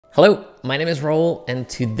Hello, my name is Raúl, and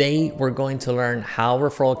today we're going to learn how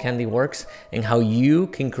ReferralCandy works and how you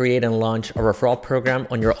can create and launch a referral program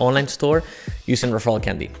on your online store using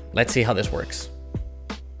ReferralCandy. Let's see how this works.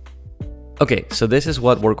 Okay, so this is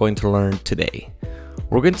what we're going to learn today.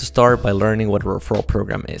 We're going to start by learning what a referral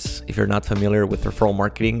program is. If you're not familiar with referral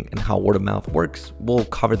marketing and how word of mouth works, we'll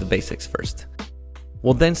cover the basics first.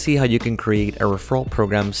 We'll then see how you can create a referral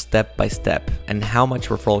program step by step and how much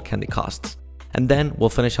ReferralCandy costs. And then we'll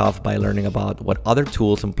finish off by learning about what other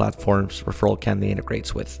tools and platforms ReferralCandy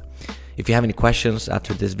integrates with. If you have any questions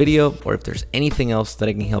after this video, or if there's anything else that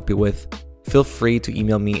I can help you with, feel free to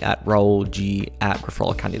email me at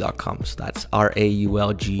raulg@referralcandy.com. So that's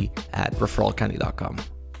RAULG@referralcandy.com.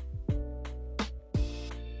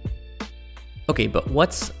 Okay, but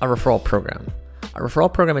what's a referral program? A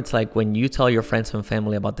referral program, it's like when you tell your friends and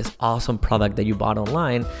family about this awesome product that you bought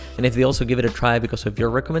online, and if they also give it a try because of your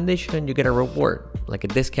recommendation, you get a reward, like a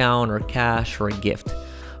discount or cash or a gift.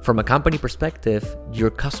 From a company perspective, your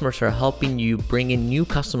customers are helping you bring in new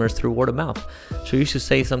customers through word of mouth. So you should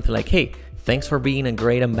say something like, hey, thanks for being a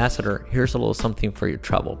great ambassador. Here's a little something for your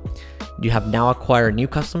trouble. You have now acquired a new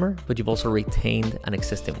customer, but you've also retained an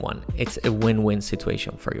existing one. It's a win-win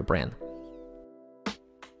situation for your brand.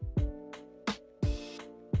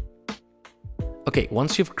 Okay,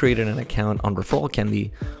 once you've created an account on ReferralCandy,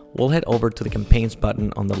 we'll head over to the campaigns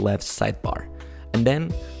button on the left sidebar, and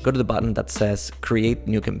then go to the button that says create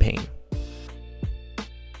new campaign.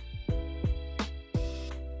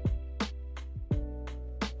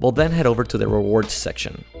 We'll then head over to the rewards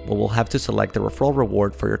section, where we'll have to select the referral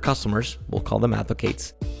reward for your customers, we'll call them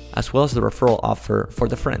advocates, as well as the referral offer for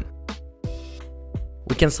the friend.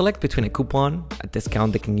 We can select between a coupon, a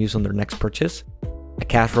discount they can use on their next purchase, a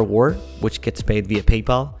cash reward, which gets paid via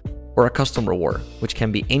PayPal, or a custom reward, which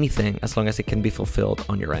can be anything as long as it can be fulfilled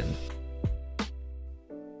on your end.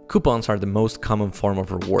 Coupons are the most common form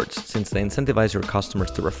of rewards since they incentivize your customers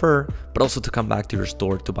to refer, but also to come back to your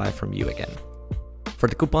store to buy from you again. For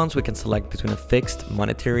the coupons, we can select between a fixed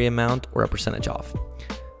monetary amount or a percentage off.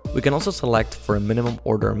 We can also select for a minimum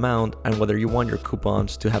order amount and whether you want your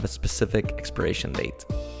coupons to have a specific expiration date.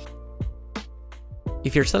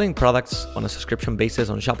 If you're selling products on a subscription basis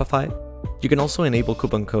on Shopify, you can also enable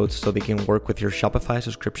coupon codes so they can work with your Shopify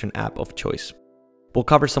subscription app of choice. We'll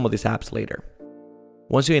cover some of these apps later.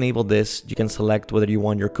 Once you enable this, you can select whether you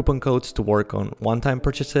want your coupon codes to work on one-time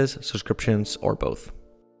purchases, subscriptions, or both.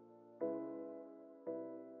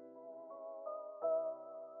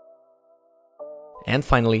 And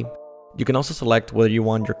finally, you can also select whether you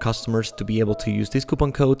want your customers to be able to use these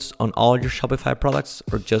coupon codes on all your Shopify products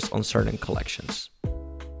or just on certain collections.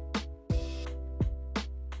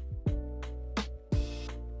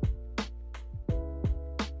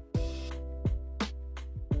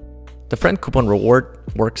 The friend coupon reward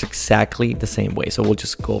works exactly the same way, so we'll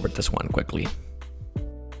just go over this one quickly.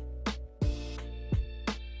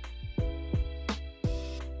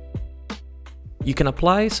 You can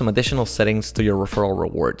apply some additional settings to your referral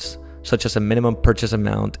rewards, such as a minimum purchase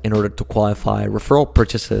amount in order to qualify referral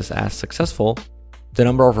purchases as successful, the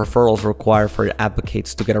number of referrals required for your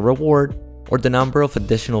advocates to get a reward, or the number of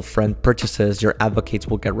additional friend purchases your advocates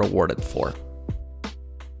will get rewarded for.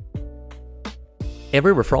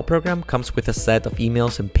 Every referral program comes with a set of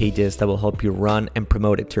emails and pages that will help you run and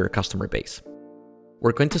promote it to your customer base.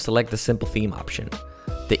 We're going to select the simple theme option.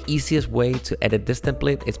 The easiest way to edit this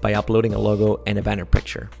template is by uploading a logo and a banner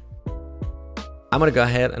picture. I'm going to go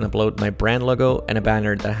ahead and upload my brand logo and a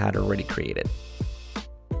banner that I had already created.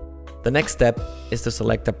 The next step is to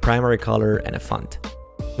select a primary color and a font.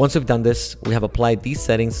 Once we've done this, we have applied these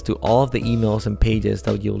settings to all of the emails and pages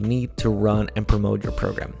that you'll need to run and promote your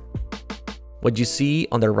program. What you see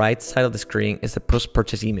on the right side of the screen is the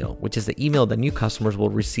post-purchase email, which is the email that new customers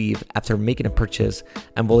will receive after making a purchase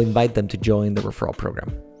and will invite them to join the referral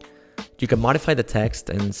program. You can modify the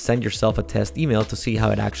text and send yourself a test email to see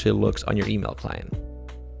how it actually looks on your email client.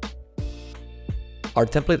 Our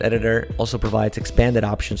template editor also provides expanded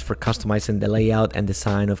options for customizing the layout and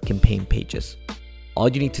design of campaign pages. All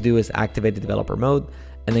you need to do is activate the developer mode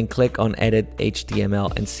and then click on Edit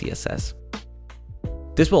HTML and CSS.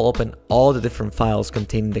 This will open all the different files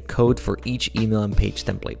containing the code for each email and page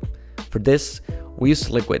template. For this, we use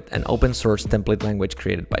Liquid, an open source template language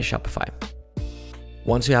created by Shopify.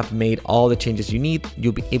 Once you have made all the changes you need,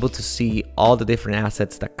 you'll be able to see all the different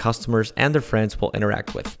assets that customers and their friends will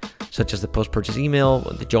interact with, such as the post-purchase email,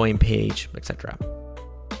 the join page, etc.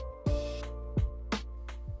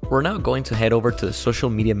 We're now going to head over to the social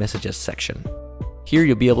media messages section. Here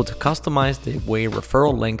you'll be able to customize the way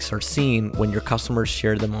referral links are seen when your customers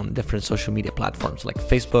share them on different social media platforms like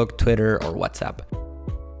Facebook, Twitter, or WhatsApp.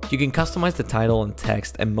 You can customize the title and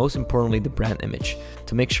text, and most importantly, the brand image,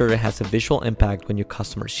 to make sure it has a visual impact when your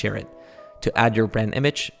customers share it. To add your brand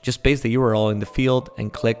image, just paste the URL in the field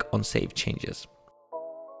and click on Save Changes.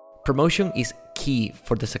 Promotion is key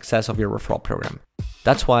for the success of your referral program.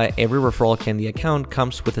 That's why every ReferralCandy account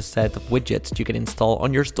comes with a set of widgets you can install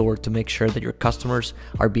on your store to make sure that your customers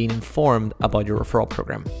are being informed about your referral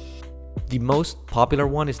program. The most popular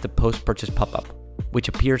one is the post-purchase pop-up, which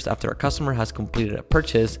appears after a customer has completed a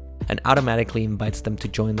purchase and automatically invites them to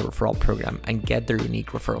join the referral program and get their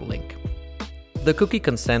unique referral link. The cookie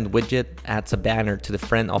consent widget adds a banner to the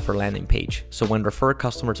friend offer landing page, so when referred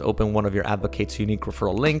customers open one of your advocate's unique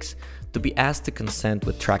referral links, to be asked to consent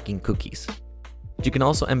with tracking cookies. You can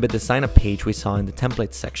also embed the sign-up page we saw in the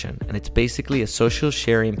templates section, and it's basically a social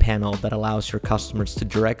sharing panel that allows your customers to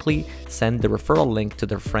directly send the referral link to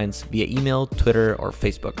their friends via email, Twitter, or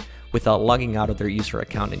Facebook without logging out of their user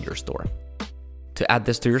account in your store. To add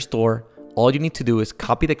this to your store, all you need to do is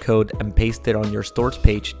copy the code and paste it on your store's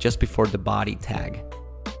page just before the body tag.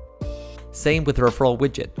 Same with the referral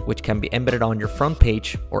widget, which can be embedded on your front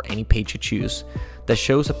page or any page you choose that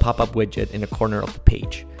shows a pop-up widget in the corner of the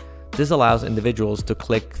page. This allows individuals to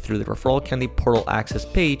click through the ReferralCandy portal access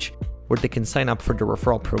page where they can sign up for the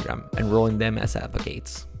referral program, enrolling them as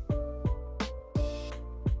advocates.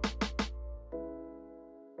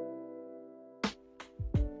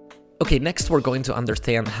 Okay, next we're going to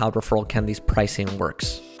understand how ReferralCandy's pricing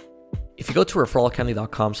works. If you go to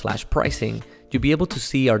referralcandy.com/pricing, you'll be able to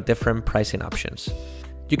see our different pricing options.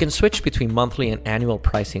 You can switch between monthly and annual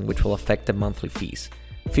pricing, which will affect the monthly fees.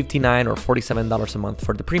 $59 or $47 a month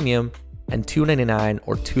for the premium, and $299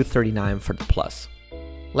 or $239 for the plus.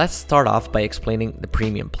 Let's start off by explaining the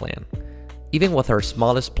premium plan. Even with our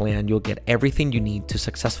smallest plan, you'll get everything you need to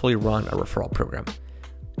successfully run a referral program.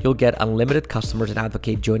 You'll get unlimited customers and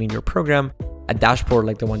advocate joining your program, a dashboard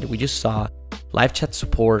like the one that we just saw, live chat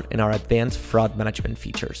support, and our advanced fraud management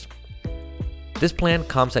features. This plan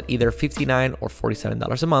comes at either $59 or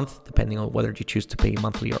 $47 a month, depending on whether you choose to pay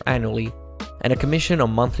monthly or annually, and a commission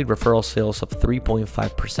on monthly referral sales of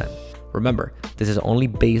 3.5%. Remember, this is only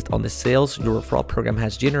based on the sales your referral program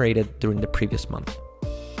has generated during the previous month.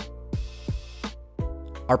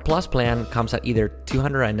 Our Plus plan comes at either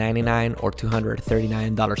 $299 or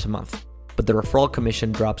 $239 a month, but the referral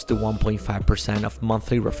commission drops to 1.5% of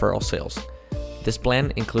monthly referral sales. This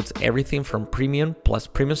plan includes everything from premium plus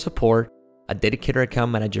premium support, a dedicated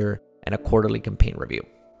account manager, and a quarterly campaign review.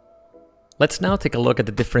 Let's now take a look at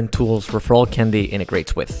the different tools ReferralCandy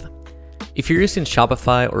integrates with. If you're using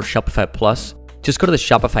Shopify or Shopify Plus, just go to the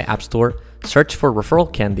Shopify App Store, search for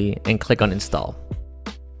ReferralCandy, and click on Install.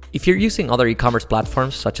 If you're using other e-commerce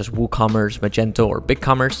platforms such as WooCommerce, Magento, or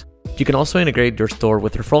BigCommerce, you can also integrate your store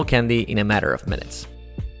with ReferralCandy in a matter of minutes.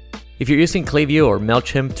 If you're using Klaviyo or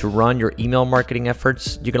MailChimp to run your email marketing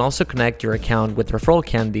efforts, you can also connect your account with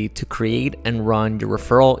ReferralCandy to create and run your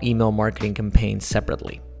referral email marketing campaigns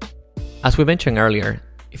separately. As we mentioned earlier,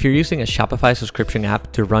 if you're using a Shopify subscription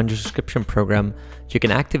app to run your subscription program, you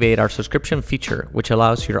can activate our subscription feature, which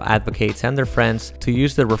allows your advocates and their friends to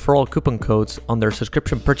use the referral coupon codes on their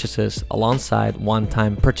subscription purchases alongside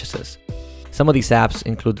one-time purchases. Some of these apps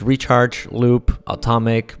include Recharge, Loop,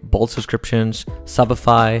 Atomic, Bolt Subscriptions,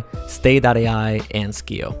 Subify, Stay.ai, and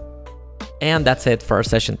Skio. And that's it for our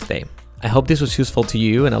session today. I hope this was useful to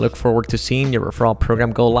you, and I look forward to seeing your referral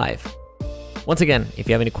program go live. Once again, if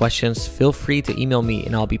you have any questions, feel free to email me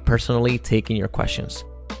and I'll be personally taking your questions.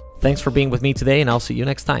 Thanks for being with me today, and I'll see you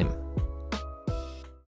next time.